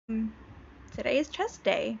Today is chest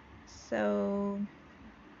day, so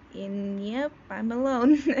yep, I'm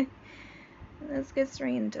alone. Let's get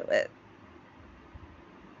straight into it.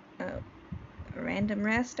 Oh, a random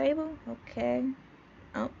rare stable? Okay.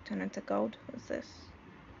 Oh, turn into gold. What's this?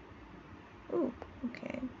 Ooh,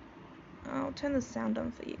 okay. I'll turn the sound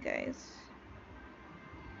on for you guys.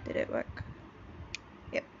 Did it work?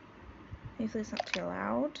 Yep. Hopefully it's not too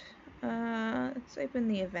loud. Let's open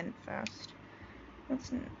the event first.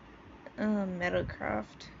 What's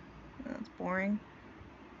Metalcraft? That's boring.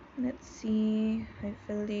 Let's see.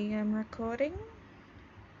 Hopefully I'm recording.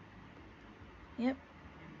 Yep.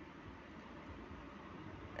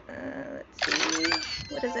 Let's see.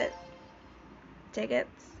 What is it?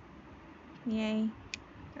 Tickets. Yay.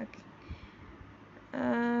 Okay.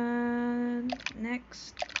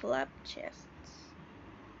 Next club chests.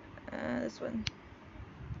 This one.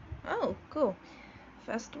 Oh, cool.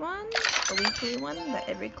 First one, a weekly one that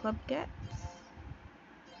every club gets.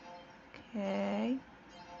 Okay.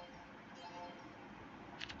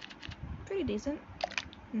 Pretty decent.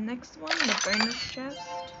 Next one, the bonus chest.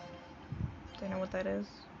 Don't know what that is.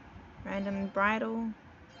 Random bridle.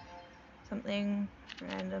 Something.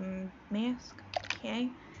 Random mask. Okay.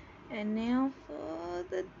 And now for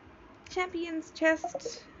the champions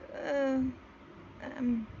chest.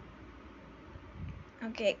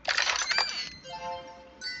 Okay.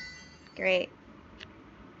 Great.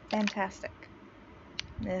 Fantastic.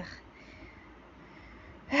 Ugh.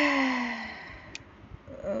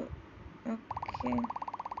 Oh, okay.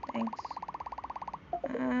 Thanks.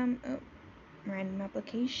 Oh, random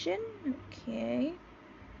application. Okay.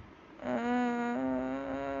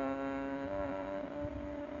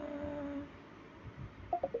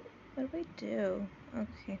 What do I do?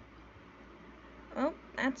 Okay. Well,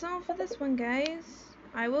 that's all for this one, guys.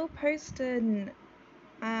 I will post an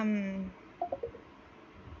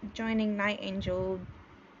joining Night Angel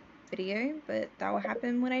video, but that will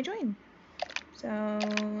happen when I join. So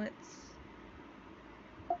let's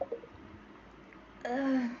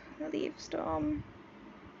leave Storm.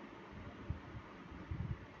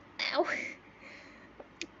 Ow!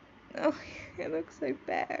 Oh, it looks so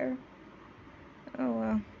bare. Oh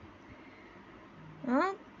well.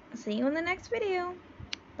 Well, see you in the next video.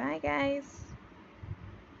 Bye, guys.